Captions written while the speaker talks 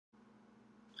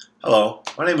Hello,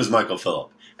 my name is Michael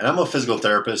Phillip, and I'm a physical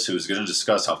therapist who is going to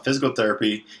discuss how physical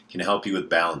therapy can help you with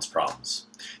balance problems.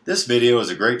 This video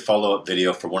is a great follow-up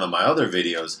video for one of my other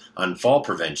videos on fall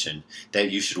prevention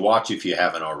that you should watch if you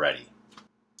haven't already.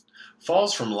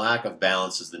 Falls from lack of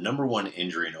balance is the #1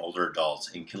 injury in older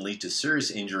adults and can lead to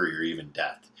serious injury or even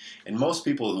death. And most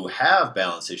people who have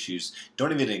balance issues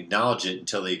don't even acknowledge it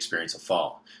until they experience a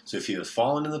fall. So if you have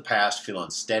fallen in the past, feel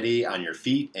unsteady on your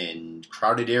feet in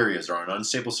crowded areas or on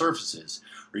unstable surfaces,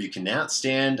 or you cannot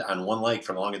stand on one leg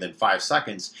for longer than 5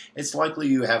 seconds, it's likely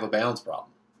you have a balance problem.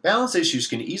 Balance issues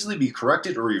can easily be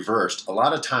corrected or reversed a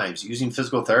lot of times using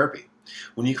physical therapy.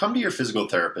 When you come to your physical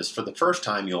therapist for the first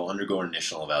time, you'll undergo an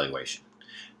initial evaluation.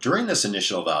 During this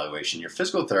initial evaluation, your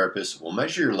physical therapist will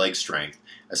measure your leg strength,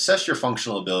 assess your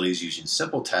functional abilities using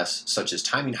simple tests such as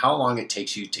timing how long it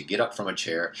takes you to get up from a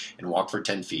chair and walk for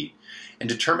 10 feet, and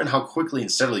determine how quickly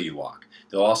and steadily you walk.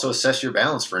 They'll also assess your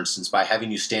balance, for instance, by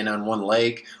having you stand on one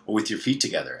leg or with your feet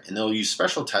together, and they'll use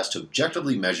special tests to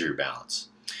objectively measure your balance.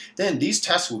 Then these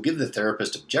tests will give the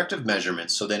therapist objective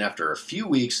measurements, so then after a few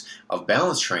weeks of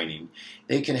balance training,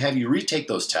 they can have you retake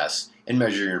those tests and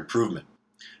measure your improvement.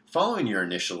 Following your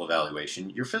initial evaluation,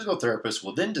 your physical therapist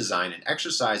will then design an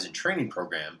exercise and training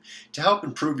program to help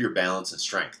improve your balance and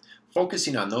strength,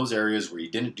 focusing on those areas where you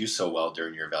didn't do so well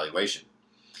during your evaluation.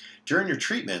 During your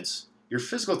treatments, your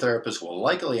physical therapist will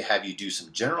likely have you do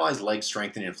some generalized leg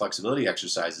strengthening and flexibility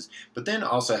exercises, but then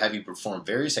also have you perform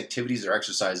various activities or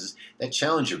exercises that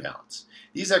challenge your balance.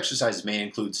 These exercises may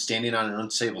include standing on an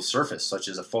unstable surface, such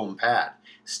as a foam pad,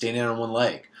 standing on one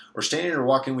leg, or standing or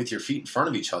walking with your feet in front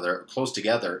of each other or close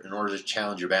together in order to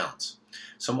challenge your balance.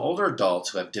 Some older adults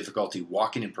who have difficulty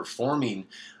walking and performing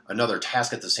another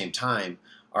task at the same time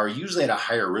are usually at a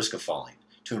higher risk of falling.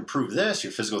 To improve this,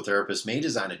 your physical therapist may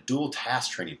design a dual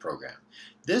task training program.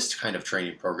 This kind of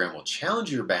training program will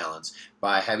challenge your balance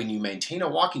by having you maintain a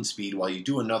walking speed while you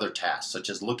do another task, such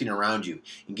as looking around you,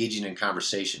 engaging in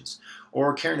conversations,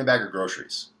 or carrying a bag of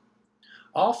groceries.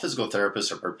 All physical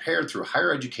therapists are prepared through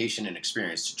higher education and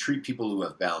experience to treat people who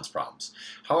have balance problems.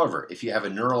 However, if you have a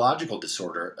neurological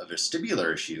disorder, a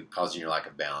vestibular issue causing your lack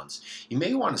of balance, you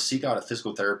may want to seek out a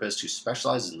physical therapist who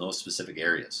specializes in those specific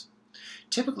areas.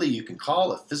 Typically, you can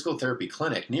call a physical therapy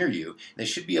clinic near you, and they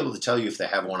should be able to tell you if they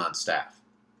have one on staff.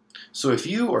 So if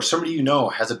you or somebody you know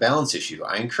has a balance issue,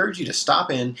 I encourage you to stop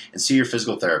in and see your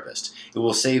physical therapist. It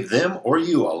will save them or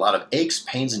you a lot of aches,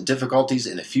 pains, and difficulties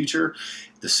in the future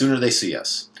the sooner they see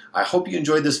us. I hope you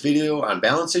enjoyed this video on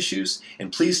balance issues,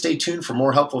 and please stay tuned for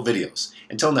more helpful videos.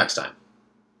 Until next time.